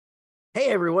Hey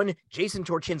everyone, Jason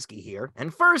Torchinsky here.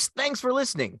 And first, thanks for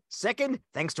listening. Second,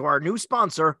 thanks to our new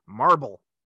sponsor, Marble.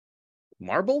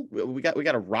 Marble? We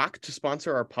got a rock to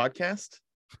sponsor our podcast?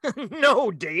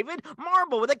 No, David,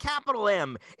 Marble with a capital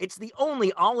M. It's the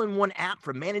only all-in-one app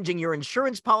for managing your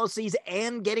insurance policies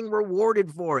and getting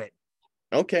rewarded for it.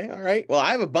 Okay, all right. Well,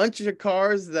 I have a bunch of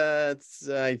cars that's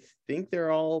I think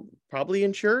they're all probably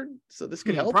insured, so this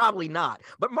could help. Probably not,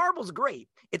 but Marble's great.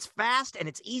 It's fast and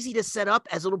it's easy to set up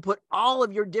as it'll put all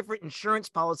of your different insurance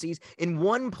policies in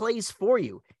one place for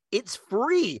you. It's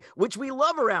free, which we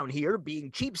love around here,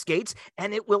 being cheapskates,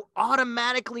 and it will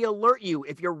automatically alert you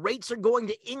if your rates are going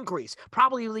to increase,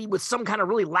 probably with some kind of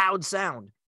really loud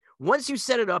sound. Once you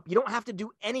set it up, you don't have to do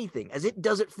anything, as it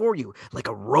does it for you, like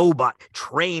a robot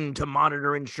trained to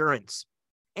monitor insurance.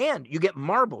 And you get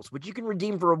marbles, which you can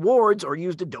redeem for rewards or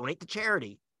use to donate to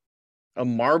charity. A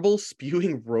marble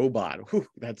spewing robot. Whew,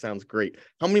 that sounds great.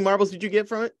 How many marbles did you get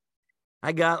from it?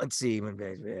 I got, let's see,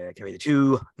 carry the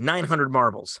two, 900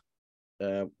 marbles.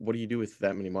 What do you do with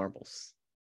that many marbles?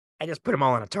 I just put them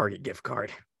all on a Target gift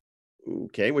card.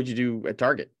 Okay, what'd you do at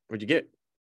Target? What'd you get?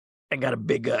 I got a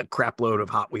big crap load of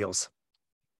Hot Wheels.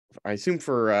 I assume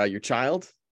for your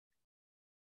child?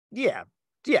 Yeah,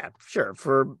 sure,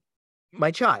 for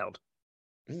my child.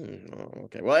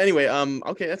 Okay. Well, anyway,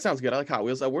 okay, that sounds good. I like Hot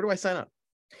Wheels. Where do I sign up?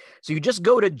 So you just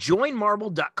go to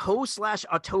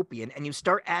joinmarble.co/autopian and you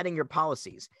start adding your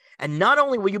policies. And not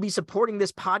only will you be supporting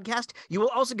this podcast, you will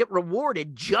also get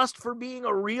rewarded just for being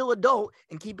a real adult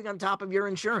and keeping on top of your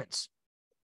insurance.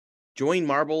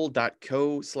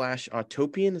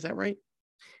 Joinmarble.co/autopian, is that right?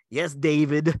 Yes,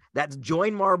 David. That's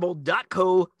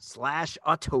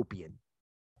joinmarble.co/autopian.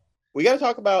 We got to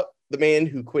talk about the man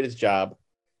who quit his job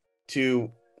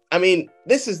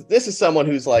this is someone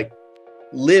who's like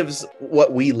lives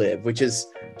what we live, which is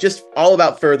just all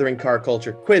about furthering car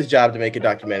culture. Quit his job to make a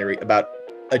documentary about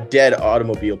a dead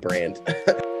automobile brand.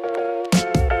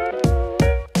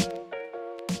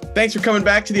 Thanks for coming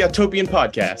back to the Autopian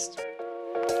podcast.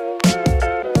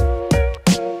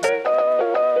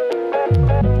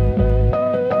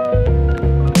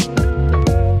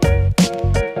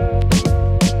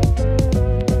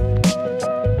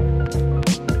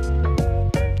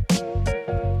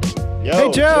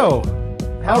 Hey, Joe.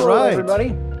 Hello, right, everybody.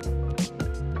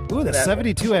 Ooh, the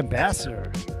 72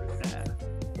 ambassador.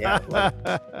 Yeah.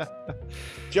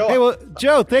 Joe. Hey, well,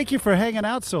 Joe, thank you for hanging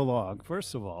out so long,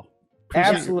 first of all.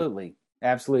 Absolutely.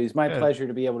 It's my pleasure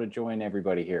to be able to join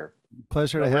everybody here.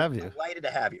 Pleasure to have you. Delighted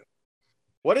to have you.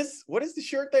 What is the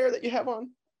shirt there that you have on?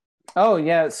 Oh,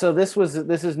 yeah. So this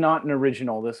is not an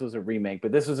original. This was a remake,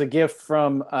 but this was a gift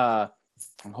from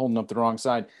I'm holding up the wrong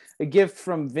side. A gift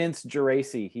from Vince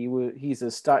Geraci. He was a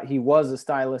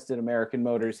stylist at American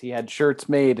Motors. He had shirts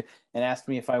made and asked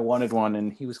me if I wanted one,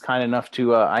 and he was kind enough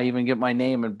to I even get my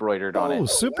name embroidered on it. Oh,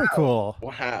 super cool.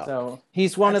 Wow. So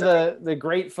he's one of the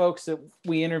great folks that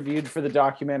we interviewed for the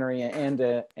documentary and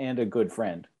a good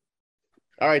friend.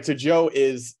 All right, so Joe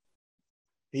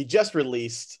he just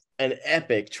released an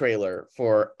epic trailer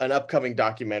for an upcoming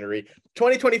documentary.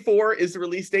 2024 is the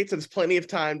release date, so there's plenty of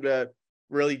time to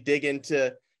really dig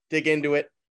into it.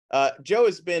 Joe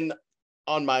has been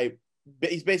on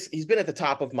he's been at the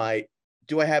top of my,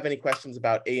 do I have any questions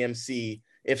about AMC?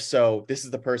 If so, this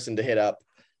is the person to hit up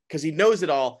because he knows it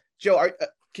all. Joe,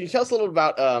 can you tell us a little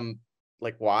about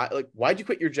why'd you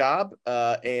quit your job?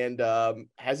 And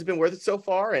has it been worth it so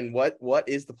far? And what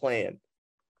is the plan?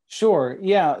 Sure.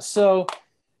 Yeah. So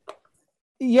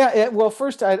well,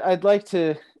 first I'd like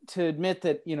to admit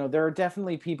that, there are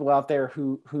definitely people out there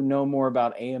who know more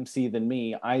about AMC than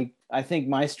me. I think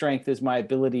my strength is my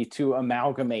ability to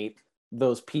amalgamate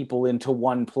those people into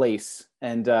one place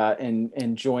and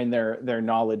join their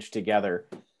knowledge together.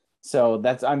 So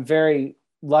I'm very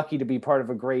lucky to be part of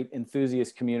a great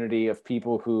enthusiast community of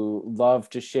people who love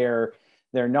to share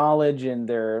their knowledge and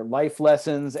their life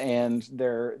lessons and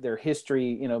their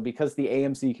history, because the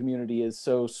AMC community is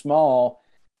so small.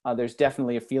 There's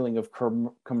definitely a feeling of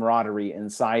camaraderie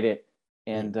inside it.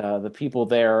 And the people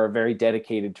there are very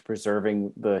dedicated to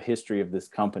preserving the history of this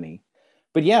company.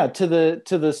 But yeah, to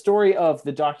the story of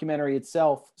the documentary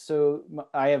itself. So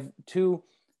I have two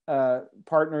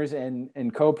partners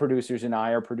and co-producers, and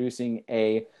I are producing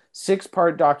a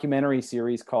 6-part documentary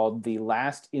series called The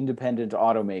Last Independent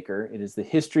Automaker. It is the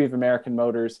history of American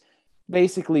Motors,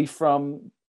 basically from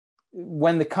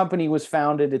when the company was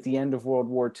founded at the end of World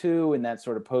War II in that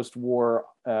sort of post-war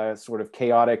sort of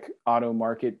chaotic auto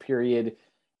market period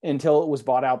until it was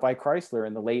bought out by Chrysler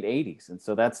in the late 80s. And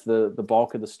so that's the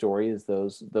bulk of the story, is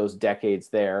those decades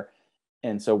there.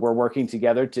 And so we're working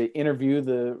together to interview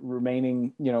the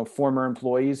remaining, former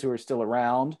employees who are still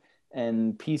around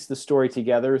and piece the story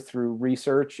together through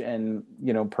research and,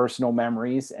 personal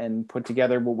memories, and put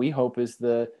together what we hope is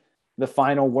the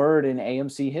final word in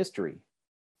AMC history.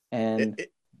 And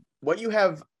what you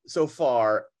have so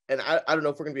far, and I don't know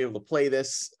if we're going to be able to play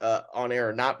this on air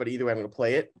or not, but either way, I'm going to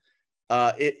play it.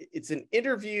 It's an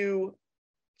interview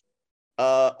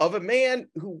of a man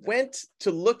who went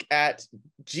to look at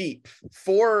Jeep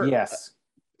for. Yes.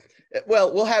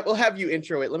 We'll have you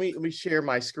intro it. Let me share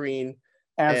my screen.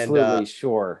 Absolutely, and,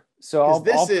 sure. So I'll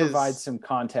provide some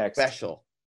context. Special.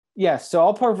 Yes, so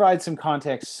I'll provide some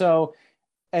context. So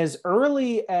as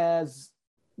early as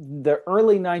the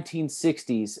early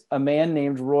 1960s, a man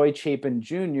named Roy Chapin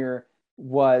Jr.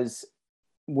 was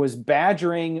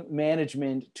badgering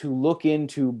management to look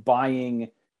into buying,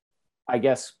 I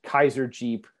guess, Kaiser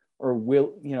Jeep or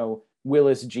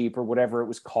Willis Jeep or whatever it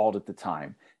was called at the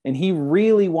time. And he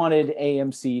really wanted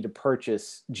AMC to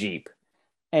purchase Jeep.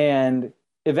 And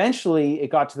eventually it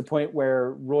got to the point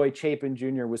where Roy Chapin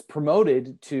Jr. was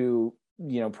promoted to,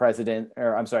 president,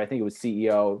 or I'm sorry, I think it was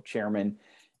CEO, chairman.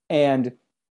 And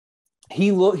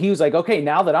he was like, okay,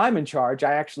 now that I'm in charge,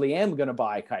 I actually am going to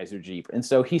buy Kaiser Jeep. And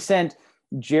so he sent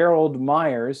Gerald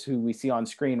Myers, who we see on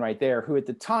screen right there, who at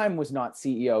the time was not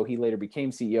CEO. He later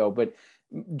became CEO, but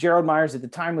Gerald Myers at the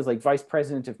time was like vice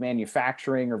president of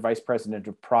manufacturing or vice president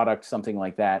of product, something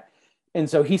like that. And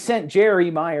so he sent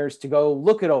Jerry Myers to go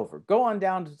look it over. Go on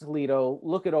down to Toledo,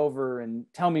 look it over, and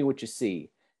tell me what you see.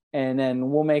 And then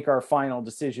we'll make our final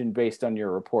decision based on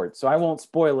your report. So I won't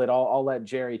spoil it. I'll let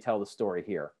Jerry tell the story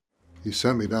here. He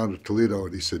sent me down to Toledo,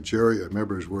 and he said, Jerry, I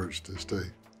remember his words to this day,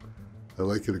 I'd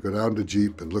like you to go down to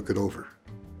Jeep and look it over.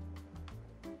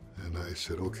 And I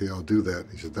said, okay, I'll do that.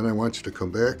 He said, then I want you to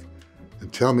come back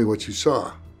and tell me what you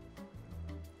saw.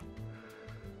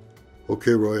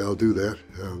 Okay, Roy, I'll do that.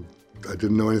 I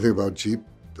didn't know anything about Jeep.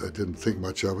 I didn't think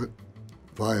much of it.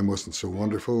 Volume wasn't so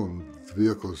wonderful, and the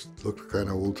vehicles looked kind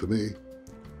of old to me.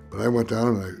 But I went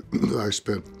down and I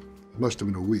spent, must have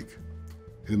been a week,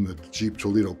 in the Jeep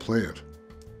Toledo plant.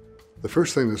 The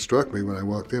first thing that struck me when I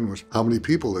walked in was how many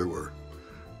people there were.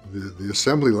 The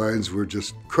assembly lines were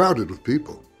just crowded with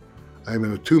people. I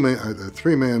mean, a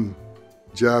 3-man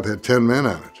job had 10 men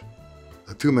on it.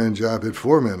 A 2-man job had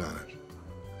 4 men on it.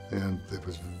 And it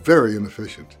was very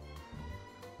inefficient.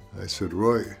 I said,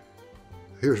 Roy,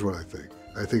 here's what I think.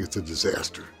 I think it's a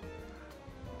disaster.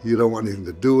 You don't want anything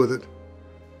to do with it.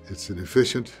 It's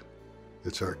inefficient.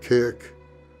 It's archaic.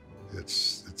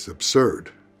 It's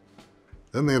absurd.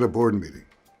 Then they had a board meeting.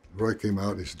 Roy came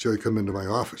out and he said, Joey, come into my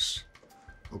office.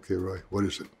 Okay, Roy, what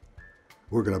is it?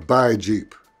 We're going to buy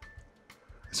Jeep.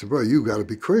 I said, Roy, you got to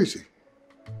be crazy.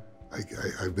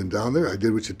 I've been down there. I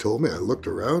did what you told me. I looked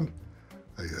around.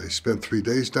 I spent 3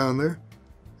 days down there,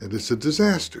 and it's a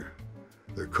disaster.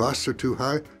 Their costs are too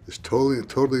high. It's totally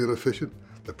inefficient.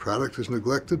 The product is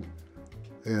neglected,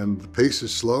 and the pace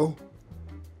is slow.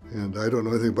 And I don't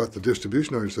know anything about the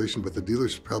distribution organization, but the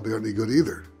dealers probably aren't any good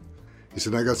either. He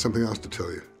said, I got something else to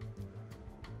tell you.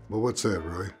 Well, what's that,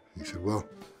 Roy? He said, well,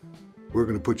 we're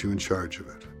going to put you in charge of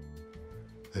it,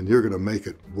 and you're going to make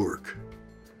it work.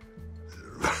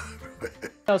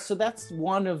 So that's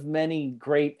one of many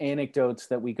great anecdotes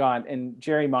that we got. And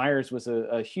Jerry Myers was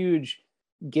a huge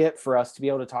get for us to be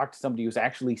able to talk to somebody who's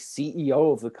actually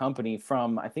CEO of the company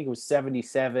from, I think it was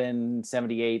 77,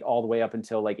 78, all the way up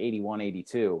until like 81,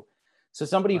 82. So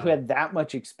somebody who had that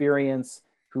much experience,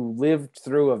 who lived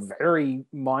through a very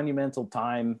monumental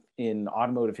time in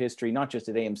automotive history, not just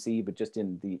at AMC, but just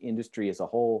in the industry as a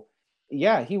whole.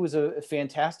 Yeah, he was a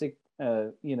fantastic,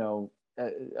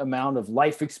 amount of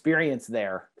life experience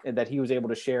there, that he was able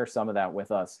to share some of that with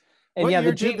us. And what yeah,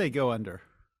 year did they go under?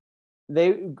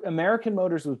 American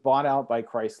Motors was bought out by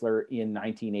Chrysler in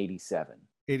 1987.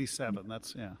 87.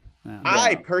 That's yeah.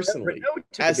 I personally,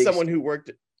 as someone who worked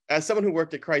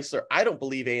at Chrysler, I don't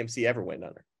believe AMC ever went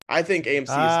under. I think AMC is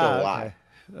still alive.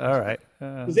 Okay. All right.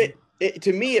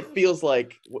 To me, it feels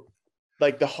like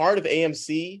the heart of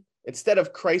AMC. Instead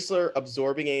of Chrysler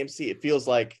absorbing AMC, it feels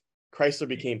like Chrysler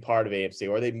became part of AMC,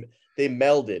 or they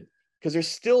melded, because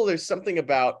there's something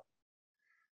about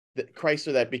the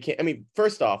Chrysler that became. I mean,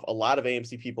 first off, a lot of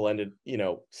AMC people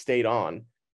stayed on,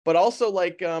 but also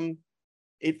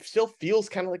it still feels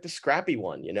kind of like the scrappy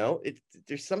one.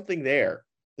 There's something there.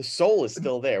 The soul is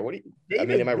still there. What do you? David, I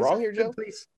mean, am I wrong here, Joe?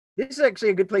 This is actually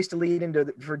a good place to lead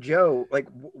into for Joe. Like,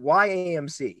 why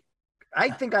AMC? I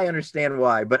think I understand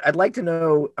why, but I'd like to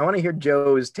know. I want to hear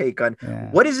Joe's take on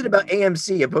what is it about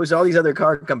AMC opposed to all these other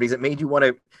car companies that made you want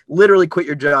to literally quit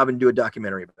your job and do a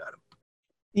documentary about them?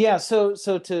 Yeah, so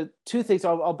to two things.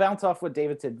 I'll bounce off what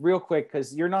David said real quick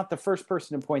because you're not the first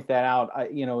person to point that out.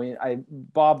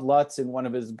 Bob Lutz in one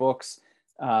of his books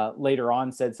later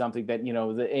on said something that the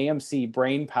AMC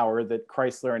brain power that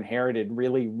Chrysler inherited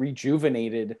really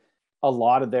rejuvenated a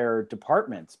lot of their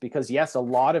departments because yes, a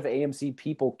lot of AMC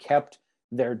people kept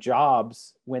their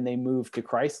jobs when they moved to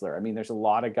Chrysler. I mean, there's a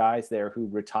lot of guys there who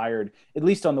retired, at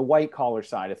least on the white collar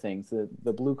side of things.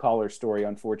 The blue collar story,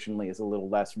 unfortunately, is a little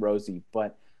less rosy.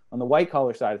 But on the white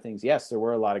collar side of things, yes, there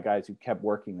were a lot of guys who kept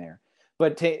working there.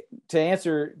 But to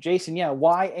answer Jason, yeah,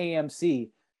 why AMC?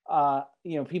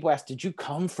 People ask, did you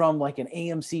come from like an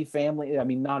AMC family? I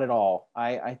mean, not at all.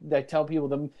 I tell people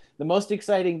the most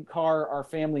exciting car our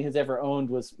family has ever owned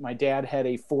was my dad had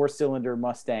a 4-cylinder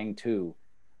Mustang II.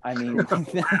 I mean,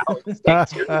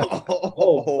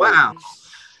 Oh, wow.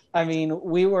 I mean,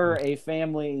 we were a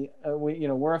family.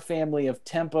 We're a family of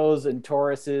Tempos and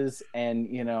Tauruses, and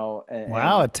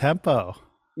Wow, a Tempo.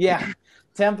 Yeah,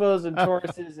 Tempos and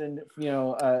Tauruses, and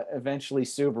eventually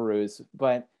Subarus.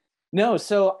 But no,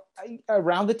 so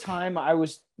around the time I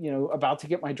was about to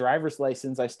get my driver's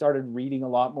license, I started reading a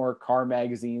lot more car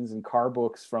magazines and car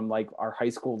books from like our high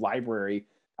school library.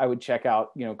 I would check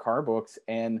out car books,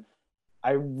 and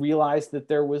I realized that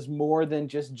there was more than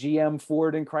just GM,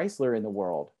 Ford, and Chrysler in the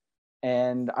world.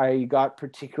 And I got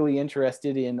particularly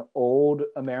interested in old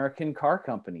American car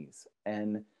companies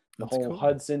and the whole cool.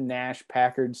 Hudson, Nash,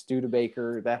 Packard,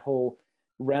 Studebaker, that whole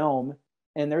realm.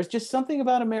 And there's just something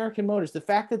about American Motors. The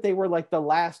fact that they were like the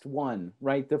last one,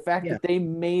 right? The fact that they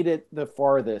made it the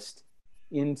farthest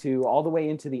all the way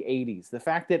into the 80s. The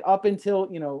fact that up until,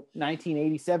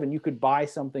 1987, you could buy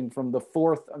something from the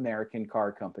fourth American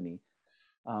car company.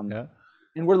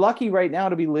 And we're lucky right now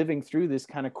to be living through this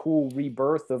kind of cool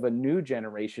rebirth of a new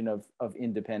generation of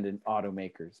independent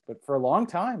automakers. But for a long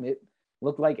time, it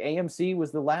looked like AMC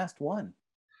was the last one.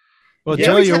 Well,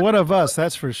 Joe, you're one of us,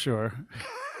 that's for sure.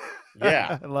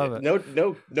 Yeah, I love it.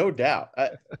 No doubt.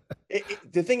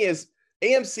 The thing is,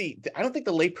 AMC, I don't think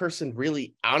the layperson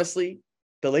really, honestly,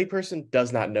 the layperson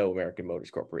does not know American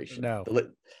Motors Corporation. No.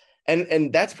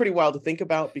 And that's pretty wild to think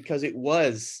about because it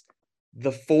was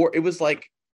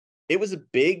it was a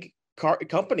big car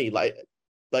company. Like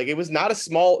it was not a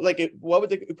small, what would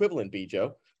the equivalent be,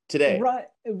 Joe, today?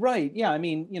 Right. Yeah. I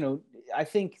mean, I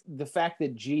think the fact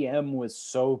that GM was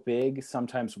so big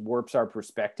sometimes warps our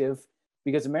perspective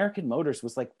because American Motors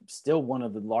was like still one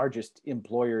of the largest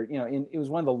employer, it was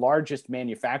one of the largest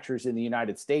manufacturers in the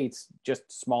United States,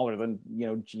 just smaller than,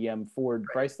 GM, Ford,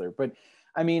 Chrysler. But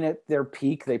I mean, at their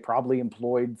peak, they probably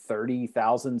employed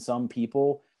 30,000 some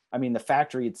people. I mean, the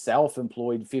factory itself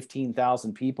employed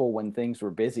 15,000 people when things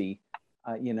were busy,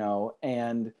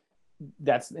 and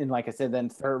like I said,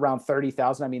 then around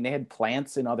 30,000. I mean, they had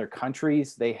plants in other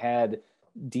countries. They had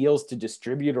deals to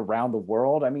distribute around the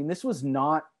world. I mean, this was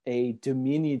not a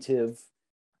diminutive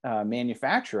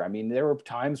manufacturer. I mean, there were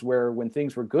times where when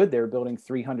things were good, they were building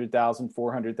 300,000,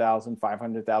 400,000,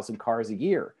 500,000 cars a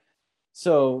year.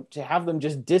 So to have them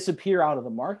just disappear out of the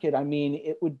market, I mean,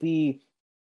 it'd be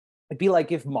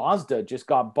like if Mazda just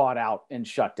got bought out and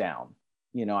shut down.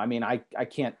 I mean, I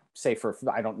can't say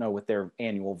I don't know what their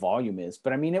annual volume is,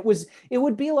 but I mean, it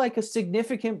would be like a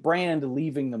significant brand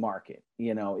leaving the market.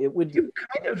 It would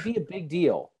be a big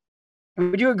deal.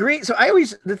 Would you agree? So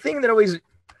the thing that always,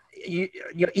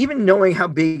 even knowing how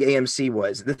big AMC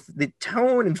was, the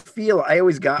tone and feel I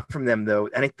always got from them, though,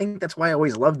 and I think that's why I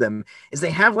always loved them, is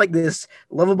they have like this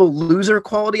lovable loser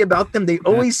quality about them. They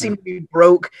always seem to be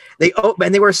broke.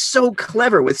 And they were so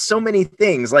clever with so many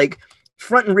things, like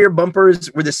front and rear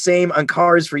bumpers were the same on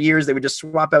cars for years. They would just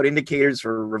swap out indicators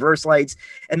for reverse lights,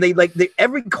 and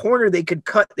every corner they could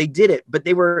cut, they did it. But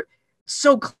they were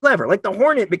so clever. Like the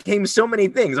Hornet became so many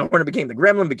things. The Hornet became the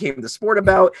Gremlin, became the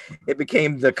Sportabout, it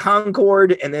became the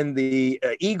Concorde, and then the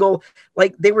Eagle.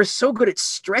 Like they were so good at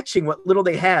stretching what little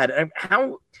they had.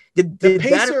 How did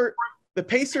the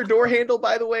Pacer door handle,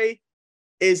 by the way,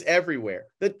 is everywhere.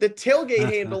 The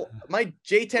tailgate handle, my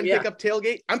J10 pickup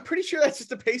tailgate, I'm pretty sure that's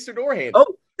just a Pacer door handle.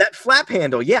 Oh, that flap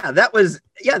handle. Yeah, that was,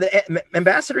 the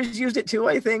ambassadors used it too,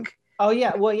 I think. Oh,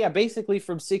 yeah. Well, yeah, basically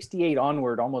from 68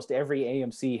 onward, almost every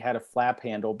AMC had a flap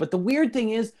handle. But the weird thing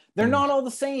is they're not all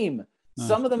the same.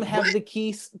 Some of them have the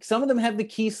key. Some of them have the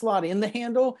key slot in the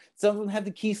handle. Some of them have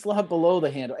the key slot below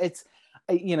the handle. It's,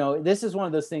 this is one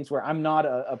of those things where I'm not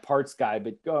a parts guy,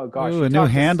 but oh gosh. Ooh, a new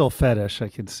handle fetish I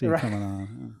can see coming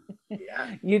on.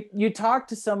 Yeah. You talk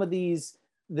to some of the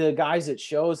guys at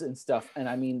shows and stuff, and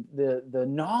I mean, the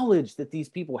knowledge that these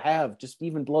people have just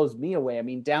even blows me away. I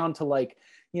mean, down to like,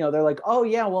 they're like, oh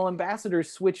yeah, well, ambassadors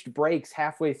switched brakes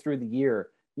halfway through the year.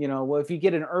 well, if you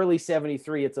get an early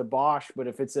 73, it's a Bosch, but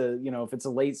if it's a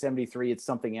late 73, it's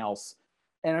something else.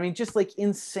 And I mean, just like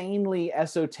insanely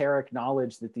esoteric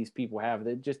knowledge that these people have,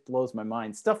 that just blows my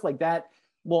mind. Stuff like that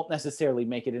won't necessarily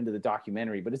make it into the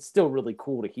documentary, but it's still really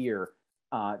cool to hear.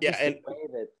 Just the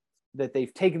way that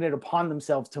they've taken it upon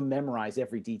themselves to memorize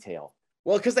every detail.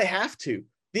 Well, because they have to.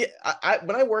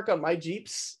 When I work on my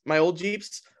Jeeps, my old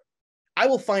Jeeps, I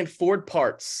will find Ford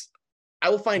parts. I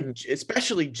will find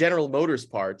especially General Motors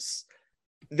parts.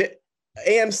 The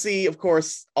AMC, of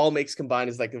course, all makes combined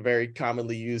is like a very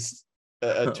commonly used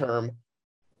term.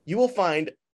 You will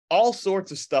find all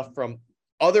sorts of stuff from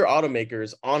other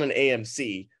automakers on an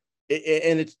AMC,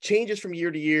 and it changes from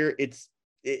year to year. It's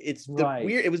right.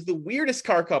 It was the weirdest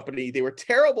car company. They were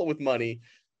terrible with money.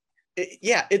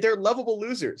 They're lovable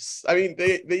losers. I mean,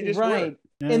 they just right.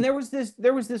 were. And there was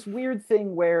this weird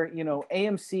thing where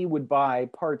AMC would buy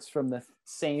parts from the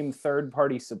same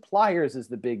third-party suppliers as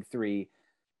the big three,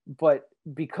 but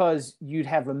because you'd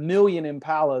have 1 million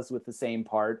Impalas with the same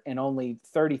part and only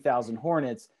 30,000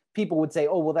 Hornets, people would say,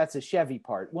 oh, well, that's a Chevy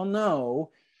part. Well, no,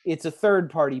 it's a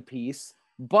third-party piece,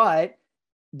 but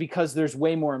because there's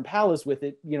way more Impalas with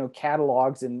it,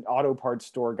 catalogs and auto parts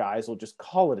store guys will just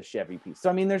call it a Chevy piece.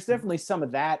 So, I mean, there's definitely some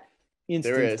of that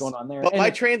instance going on there. But my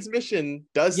transmission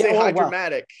does say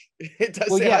hydromatic. It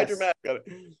does say hydromatic on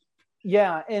it.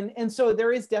 Yeah, and so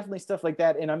there is definitely stuff like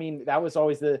that. And I mean, that was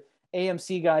always the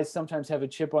AMC guys sometimes have a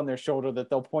chip on their shoulder that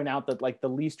they'll point out that like the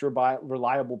least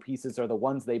reliable pieces are the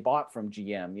ones they bought from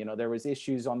GM. There was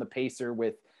issues on the Pacer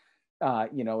with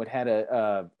it had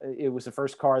it was the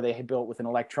first car they had built with an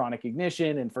electronic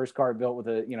ignition, and first car built with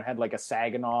had like a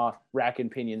Saginaw rack and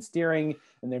pinion steering,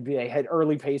 and they had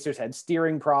early Pacers had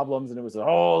steering problems, and it was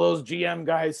those GM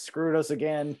guys screwed us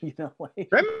again.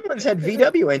 Gremlins had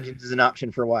VW engines as an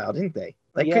option for a while, didn't they?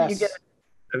 Like, couldn't you get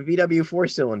a VW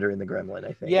 4-cylinder in the Gremlin?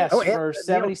 I think. Yes, for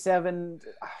 77.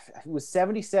 It was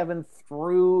 77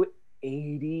 through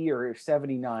 80 or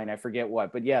 79. I forget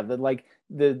what, but yeah,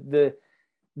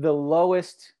 the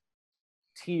lowest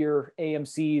tier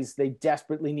AMCs, they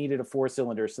desperately needed a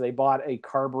 4-cylinder, so they bought a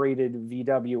carbureted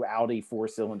VW Audi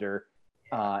 4-cylinder,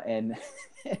 and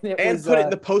put it in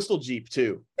the postal Jeep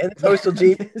too. And the postal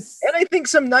Jeep, and I think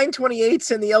some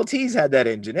 928s and the LTs had that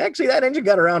engine. Actually, that engine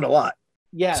got around a lot.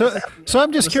 Yeah. So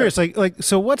I'm just curious,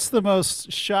 so what's the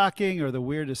most shocking or the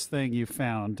weirdest thing you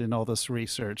found in all this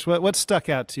research? What stuck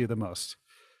out to you the most?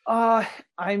 I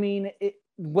mean,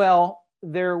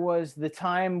 there was the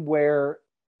time where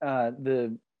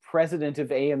the president of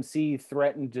AMC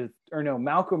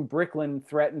Malcolm Bricklin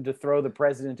threatened to throw the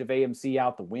president of AMC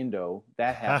out the window.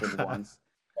 That happened once.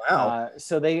 Wow.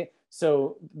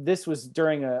 So this was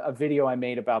during a video I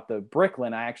made about the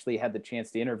Bricklin. I actually had the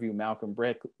chance to interview Malcolm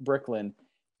Bricklin.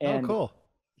 And cool.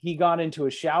 He got into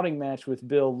a shouting match with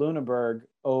Bill Lunenburg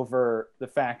over the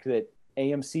fact that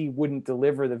AMC wouldn't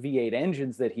deliver the V8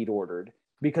 engines that he'd ordered,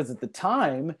 because at the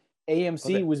time,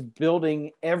 AMC was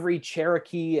building every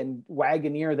Cherokee and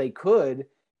Wagoneer they could.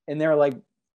 And they're like,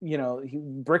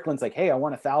 Bricklin's like, hey, I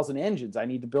want 1,000 engines. I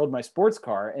need to build my sports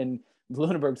car. And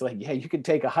Lunenburg's like, yeah, you can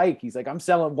take a hike. He's like,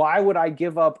 why would I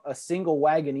give up a single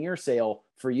Wagoneer sale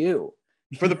for you?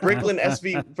 For the Bricklin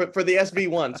SV, for the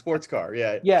SV1 sports car.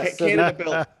 Yeah. Yes. Canada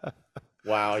built.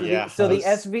 Wow. Yeah.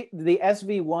 The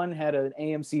SV1 had an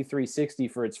AMC 360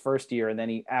 for its first year, and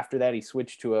then after that he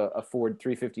switched to a Ford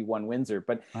 351 Windsor.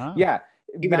 But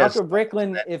Malcolm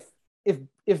Bricklin,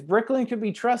 if Bricklin could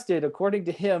be trusted, according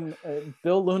to him,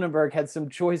 Bill Lunenburg had some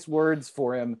choice words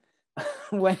for him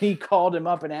when he called him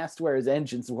up and asked where his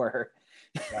engines were.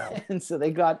 Wow. And so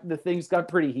things got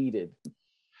pretty heated.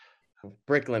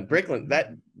 Bricklin,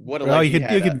 what a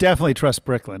you could definitely trust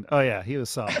Bricklin. Oh yeah, he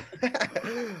was solid.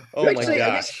 Oh my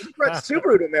gosh! He brought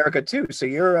Subaru to America too. So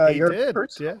your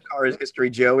personal car's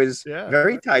history, Joe, is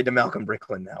very tied to Malcolm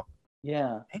Bricklin now.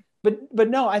 Yeah, but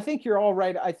no, I think you're all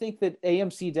right. I think that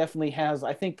AMC definitely has.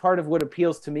 I think part of what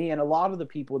appeals to me and a lot of the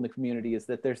people in the community is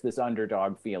that there's this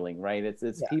underdog feeling, right?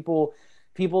 It's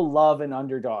people love an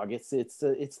underdog.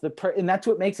 And that's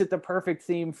what makes it the perfect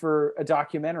theme for a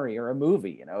documentary or a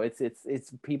movie.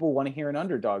 It's people want to hear an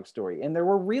underdog story. And there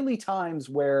were really times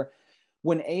when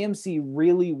AMC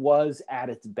really was at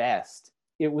its best.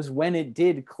 It was when it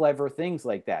did clever things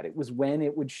like that. It was when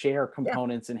it would share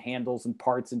components and handles and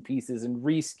parts and pieces and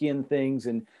reskin things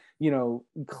and,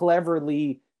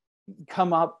 cleverly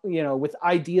come up, with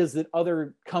ideas that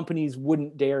other companies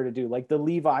wouldn't dare to do, like the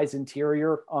Levi's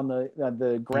interior on the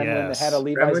Gremlin that had a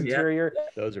Levi's interior. Yeah.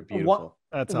 Those are beautiful.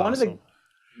 That's awesome.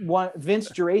 Vince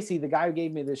Geraci, the guy who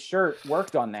gave me this shirt,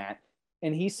 worked on that.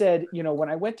 And he said, when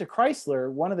I went to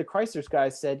Chrysler, one of the Chrysler's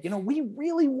guys said, we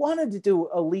really wanted to do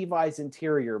a Levi's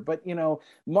interior, but,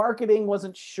 marketing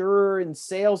wasn't sure and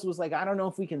sales was like, I don't know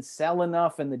if we can sell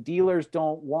enough and the dealers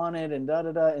don't want it and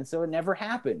da-da-da. And so it never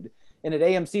happened. And at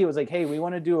AMC, it was like, hey, we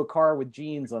want to do a car with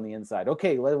jeans on the inside.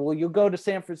 Okay, well, you'll go to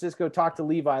San Francisco, talk to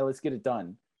Levi. Let's get it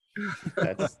done.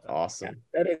 That's awesome.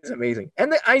 That is amazing.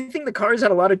 And I think the cars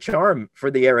had a lot of charm for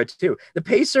the era too. The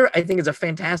Pacer, I think, is a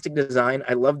fantastic design.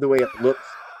 I love the way it looks.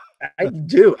 I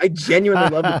do. I genuinely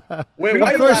love it. Wait,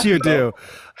 Of course you do.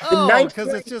 The Because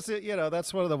it's just,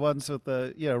 that's one of the ones with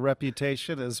the,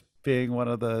 reputation as being one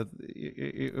of the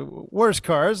worst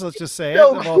cars, let's just say it,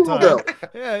 So of all cool, time. though.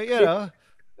 Yeah,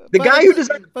 The guy who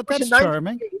designed But that's the Porsche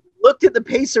charming. 928 looked at the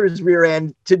Pacer's rear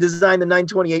end to design the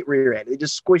 928 rear end. They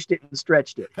just squished it and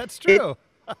stretched it. That's true.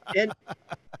 And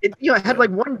it had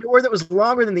like one door that was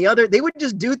longer than the other. They would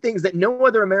just do things that no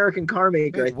other American car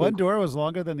maker. Wait, one door was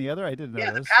longer than the other? I didn't know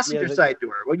Yeah, the this. passenger side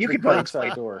door. Well, you could probably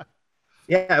explain. Side door.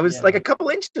 Yeah, it was like a couple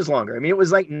inches longer. I mean, it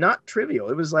was like not trivial.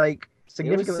 It was like It was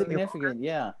significantly significant,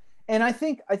 yeah. And I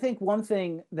think one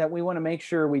thing that we want to make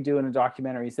sure we do in a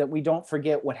documentary is that we don't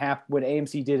forget what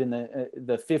AMC did in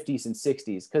the 50s and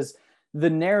 60s, because the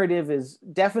narrative is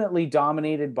definitely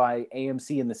dominated by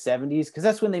AMC in the 70s, because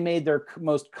that's when they made their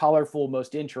most colorful,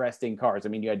 most interesting cars. I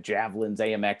mean, you had Javelins,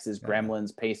 AMXs,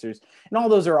 Gremlins, Pacers, and all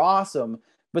those are awesome.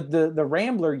 But the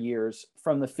Rambler years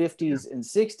from the 50s and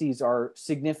 60s are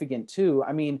significant too.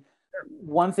 I mean,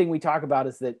 one thing we talk about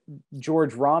is that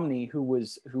George Romney, who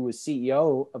was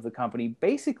CEO of the company,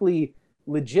 basically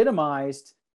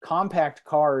legitimized compact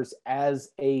cars as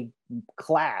a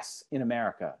class in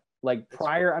America. Like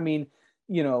prior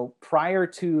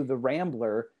to the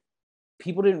Rambler,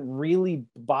 people didn't really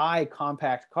buy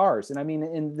compact cars. And I mean,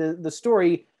 and the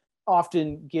story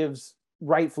often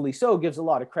rightfully so, gives a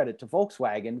lot of credit to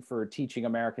Volkswagen for teaching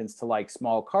Americans to like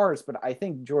small cars. But I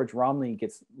think George Romney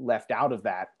gets left out of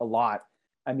that a lot.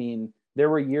 I mean,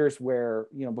 there were years where,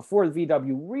 before the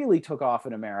VW really took off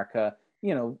in America,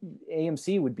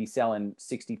 AMC would be selling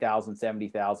 60,000,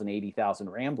 70,000, 80,000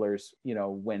 Ramblers,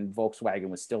 when Volkswagen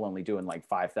was still only doing like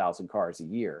 5,000 cars a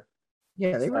year.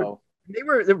 Yeah,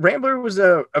 the Rambler was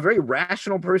a very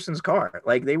rational person's car.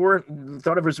 Like they weren't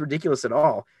thought of as ridiculous at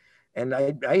all. And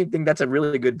I think that's a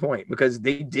really good point, because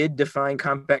they did define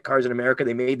compact cars in America.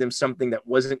 They made them something that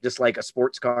wasn't just like a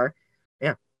sports car.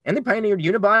 Yeah. And they pioneered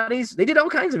unibodies. They did all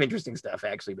kinds of interesting stuff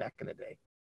actually back in the day.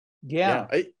 Yeah.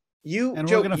 Joe, we're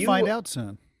going to find out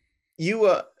soon.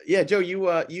 Joe,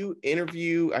 you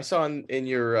interview, I saw in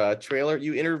your trailer,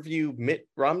 you interview Mitt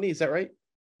Romney. Is that right?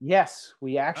 Yes.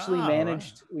 We actually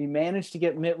managed to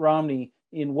get Mitt Romney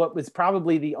in what was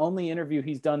probably the only interview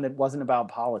he's done that wasn't about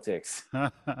politics.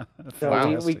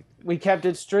 So we kept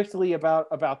it strictly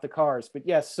about the cars. But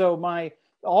yes, so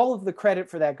all of the credit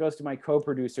for that goes to my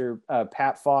co-producer,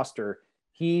 Pat Foster.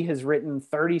 He has written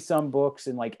 30 some books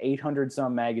and like 800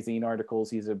 some magazine articles.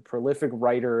 He's a prolific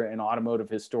writer and automotive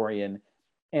historian.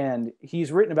 And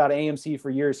he's written about AMC for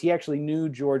years. He actually knew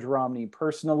George Romney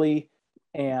personally,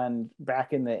 and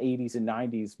back in the 80s and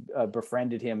 90s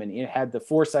befriended him and had the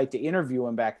foresight to interview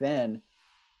him back then.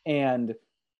 And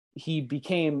he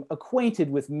became acquainted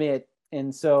with Mitt.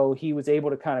 And so he was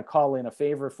able to kind of call in a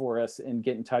favor for us and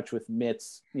get in touch with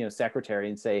Mitt's, secretary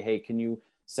and say, hey, can you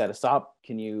set us up?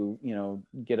 Can you,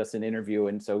 get us an interview?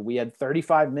 And so we had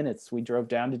 35 minutes. We drove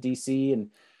down to DC and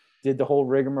did the whole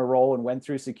rigmarole and went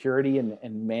through security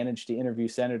and managed to interview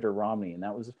Senator Romney. And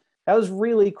that was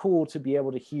really cool to be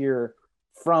able to hear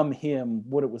from him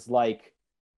what it was like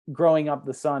growing up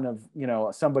the son of,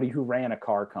 somebody who ran a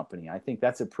car company. I think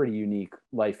that's a pretty unique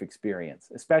life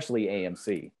experience, especially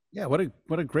AMC. Yeah, what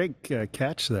a great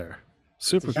catch there.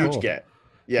 Super cool. Huge get.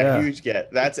 Yeah, huge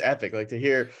get. That's epic. Like to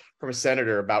hear from a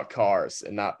senator about cars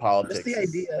and not politics. Just the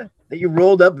idea that you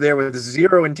rolled up there with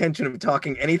zero intention of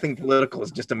talking anything political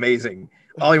is just amazing.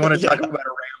 All you want to talk about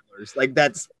are Ramblers. Like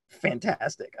that's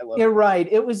fantastic. I love it. You're right.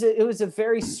 It was a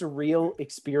very surreal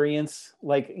experience.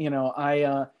 Like,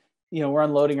 we're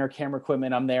unloading our camera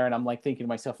equipment. I'm there and I'm like thinking to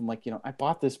myself, I'm like, I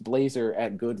bought this blazer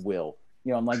at Goodwill.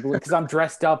 I'm like, because I'm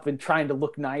dressed up and trying to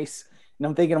look nice. And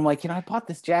I'm thinking, I bought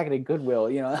this jacket at Goodwill,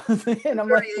 and I'm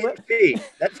like, AMC.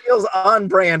 That feels on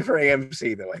brand for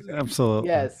AMC, though. I think. Absolutely.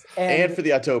 Yes. And for the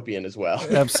Autopian as well.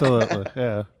 Absolutely.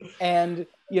 Yeah. And,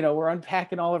 we're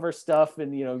unpacking all of our stuff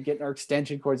and, getting our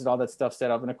extension cords and all that stuff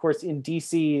set up. And of course, in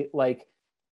DC, like,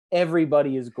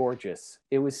 everybody is gorgeous.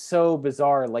 It was so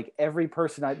bizarre. Like every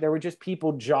person, there were just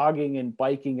people jogging and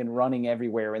biking and running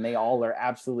everywhere, and they all are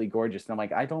absolutely gorgeous. And I'm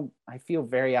like, I feel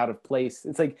very out of place.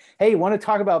 It's like, hey, want to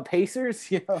talk about Pacers?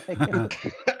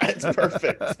 It's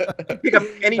perfect. Pick up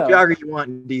any So- jogger you want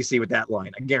in DC with that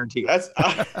line. I guarantee it.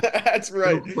 That's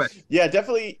right. No question. Yeah,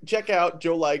 definitely check out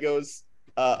Joe Ligo's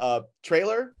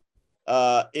trailer.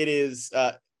 It is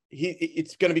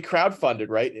it's going to be crowdfunded,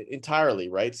 right? Entirely,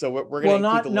 right? So we're going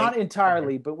to not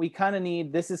entirely, but we kind of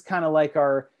need, this is kind of like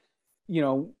our,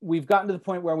 we've gotten to the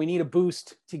point where we need a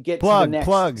boost to get to the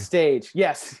next stage.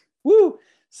 Yes. Woo.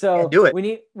 So do it.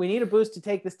 we need a boost to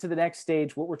take this to the next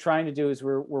stage. What we're trying to do is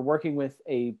we're working with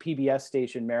a PBS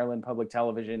station, Maryland Public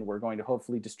Television. We're going to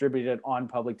hopefully distribute it on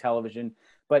public television.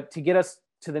 But to get us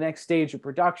to the next stage of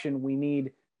production,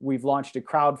 we've launched a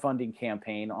crowdfunding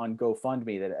campaign on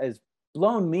GoFundMe that has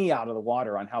blown me out of the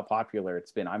water on how popular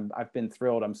it's been. I've been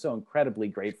thrilled. I'm so incredibly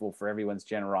grateful for everyone's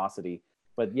generosity.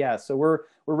 But yeah, so we're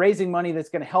raising money that's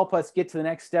going to help us get to the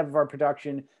next step of our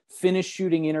production, finish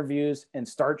shooting interviews and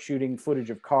start shooting footage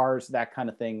of cars, that kind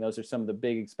of thing. Those are some of the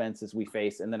big expenses we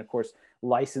face. And then of course,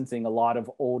 licensing a lot of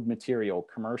old material,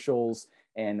 commercials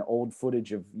and old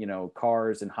footage of,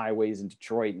 cars and highways in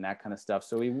Detroit and that kind of stuff.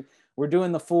 So we're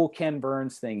doing the full Ken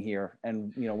Burns thing here.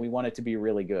 And, we want it to be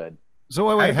really good.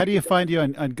 So wait, how do you find you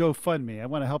on GoFundMe? I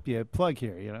want to help you plug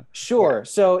here, Sure.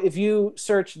 So if you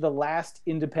search The Last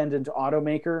Independent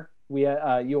Automaker,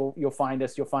 you'll find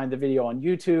us. You'll find the video on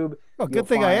YouTube. Oh, good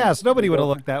thing I asked. Nobody would have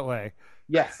looked that way.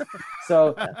 Yes.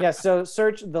 So so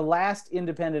search The Last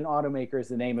Independent Automaker is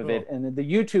the name of it. And then the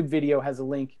YouTube video has a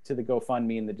link to the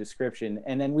GoFundMe in the description.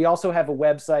 And then we also have a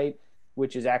website,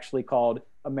 which is actually called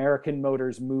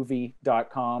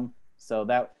AmericanMotorsMovie.com.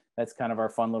 So that's kind of our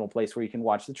fun little place where you can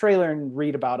watch the trailer and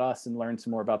read about us and learn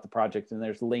some more about the project. And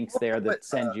there's links there that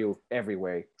send you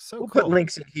everywhere. So we'll cool. put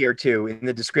links in here too in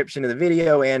the description of the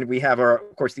video, and we have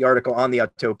of course, the article on the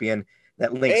Autopian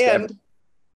that links. And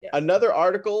another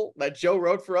article that Joe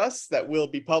wrote for us that will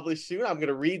be published soon. I'm going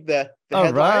to read the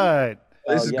headline. Right.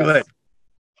 This is good.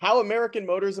 How American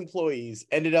Motors employees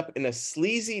ended up in a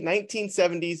sleazy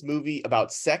 1970s movie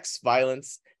about sex,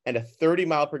 violence, and a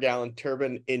 30-mile-per-gallon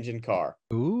turbine engine car.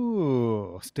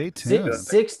 Ooh, stay tuned.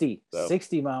 60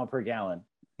 mile per gallon.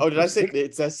 Oh, did I say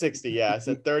it says 60? Yeah, I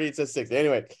said 30. It says 60.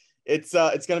 Anyway, it's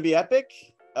going to be epic,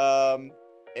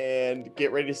 and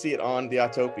get ready to see it on the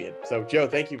Autopian. So, Joe,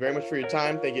 thank you very much for your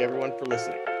time. Thank you, everyone, for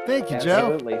listening. Thank you,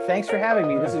 Joe. Absolutely. Thanks for having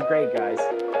me. This is great, guys.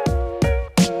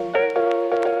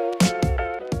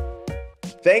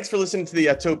 Thanks for listening to the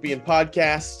Autopian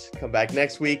podcast. Come back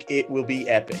next week. It will be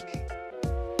epic.